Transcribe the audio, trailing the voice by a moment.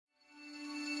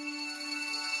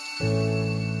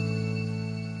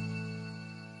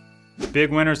Big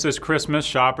winners this Christmas,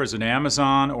 shoppers at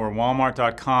Amazon or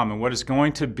Walmart.com, and what is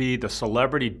going to be the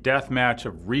celebrity death match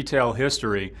of retail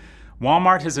history.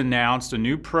 Walmart has announced a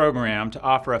new program to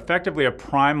offer effectively a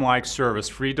Prime-like service,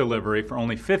 free delivery for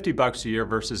only $50 a year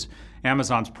versus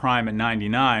Amazon's Prime at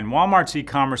 $99. Walmart's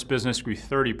e-commerce business grew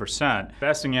 30%,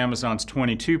 besting Amazon's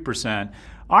 22%.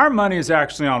 Our money is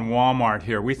actually on Walmart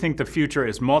here. We think the future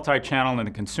is multi-channel and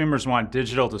the consumers want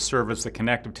digital to serve as the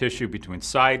connective tissue between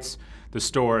sites, the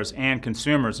stores, and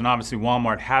consumers, and obviously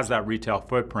Walmart has that retail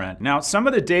footprint. Now, some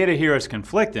of the data here is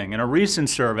conflicting. In a recent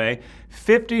survey,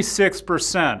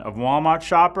 56% of Walmart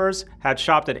shoppers had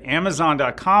shopped at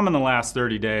Amazon.com in the last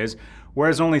 30 days,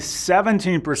 whereas only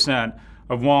 17%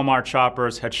 of Walmart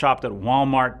shoppers had shopped at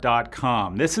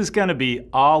Walmart.com. This is gonna be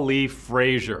Ali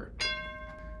Frazier.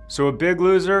 So a big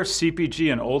loser,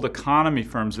 CPG and old economy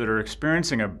firms that are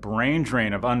experiencing a brain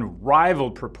drain of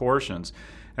unrivaled proportions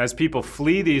as people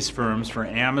flee these firms for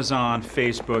Amazon,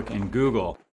 Facebook, and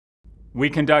Google. We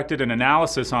conducted an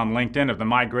analysis on LinkedIn of the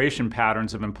migration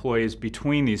patterns of employees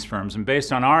between these firms, and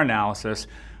based on our analysis,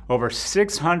 over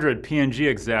 600 P&G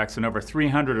execs and over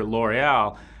 300 at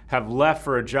L'Oreal have left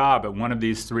for a job at one of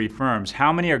these three firms.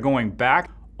 How many are going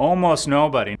back? Almost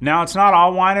nobody. Now, it's not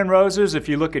all wine and roses. If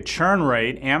you look at churn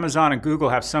rate, Amazon and Google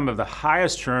have some of the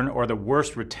highest churn or the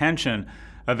worst retention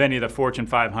of any of the Fortune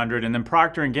 500, and then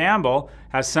Procter & Gamble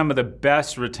has some of the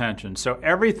best retention. So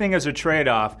everything is a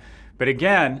trade-off, but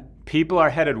again, people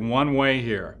are headed one way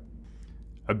here.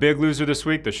 A big loser this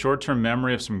week, the short-term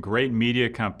memory of some great media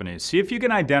companies. See if you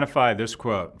can identify this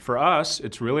quote. For us,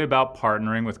 it's really about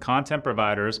partnering with content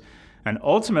providers and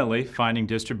ultimately finding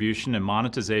distribution and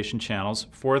monetization channels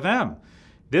for them.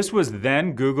 This was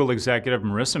then Google executive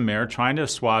Marissa Mayer trying to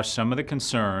assuage some of the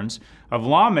concerns of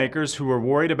lawmakers who were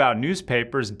worried about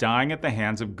newspapers dying at the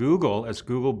hands of Google as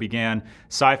Google began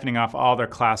siphoning off all their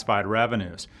classified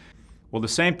revenues. Well, the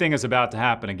same thing is about to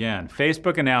happen again.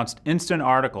 Facebook announced Instant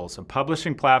Articles, a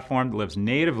publishing platform that lives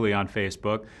natively on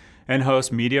Facebook and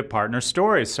hosts media partner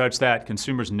stories such that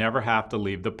consumers never have to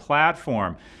leave the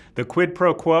platform. The quid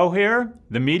pro quo here,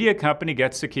 the media company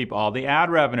gets to keep all the ad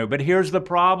revenue, but here's the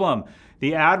problem.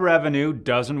 The ad revenue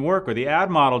doesn't work, or the ad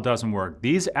model doesn't work.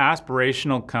 These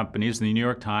aspirational companies, the New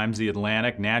York Times, the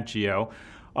Atlantic, Nat Geo,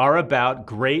 are about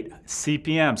great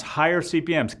CPMs, higher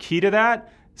CPMs. Key to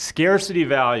that, scarcity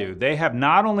value. They have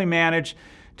not only managed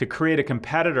to create a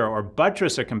competitor or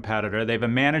buttress a competitor, they've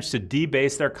managed to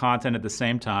debase their content at the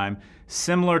same time,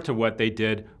 similar to what they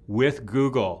did with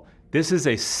Google. This is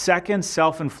a second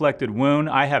self-inflicted wound.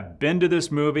 I have been to this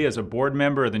movie as a board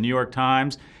member of the New York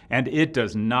Times, and it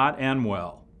does not end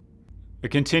well. A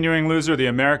continuing loser, the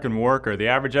American worker. The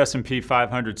average S&P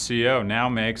 500 CEO now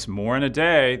makes more in a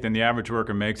day than the average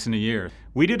worker makes in a year.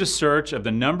 We did a search of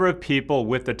the number of people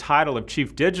with the title of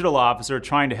Chief Digital Officer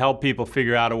trying to help people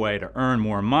figure out a way to earn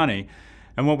more money.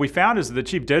 And what we found is that the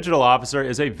Chief Digital Officer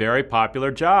is a very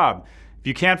popular job. If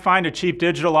you can't find a Chief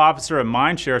Digital Officer at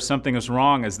Mindshare, something is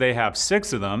wrong, as they have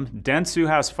 6 of them. Dentsu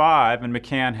has 5 and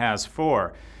McCann has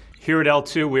 4. Here at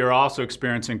L2, we are also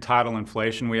experiencing title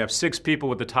inflation. We have 6 people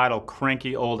with the title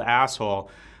cranky old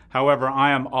asshole. However, I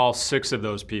am all 6 of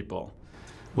those people.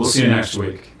 We'll see you next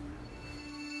week.